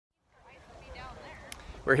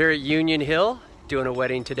We're here at Union Hill doing a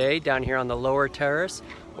wedding today down here on the lower terrace,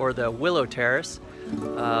 or the Willow Terrace.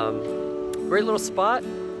 Great little spot.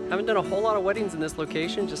 Haven't done a whole lot of weddings in this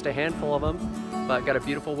location, just a handful of them, but got a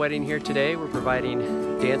beautiful wedding here today. We're providing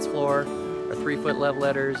dance floor, our 3-foot love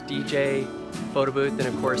letters, DJ, photo booth, and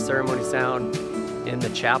of course ceremony sound in the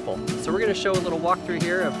chapel. So we're going to show a little walkthrough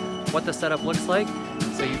here of what the setup looks like,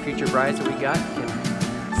 so you future brides that we got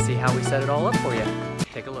can see how we set it all up for you.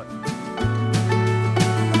 Take a look.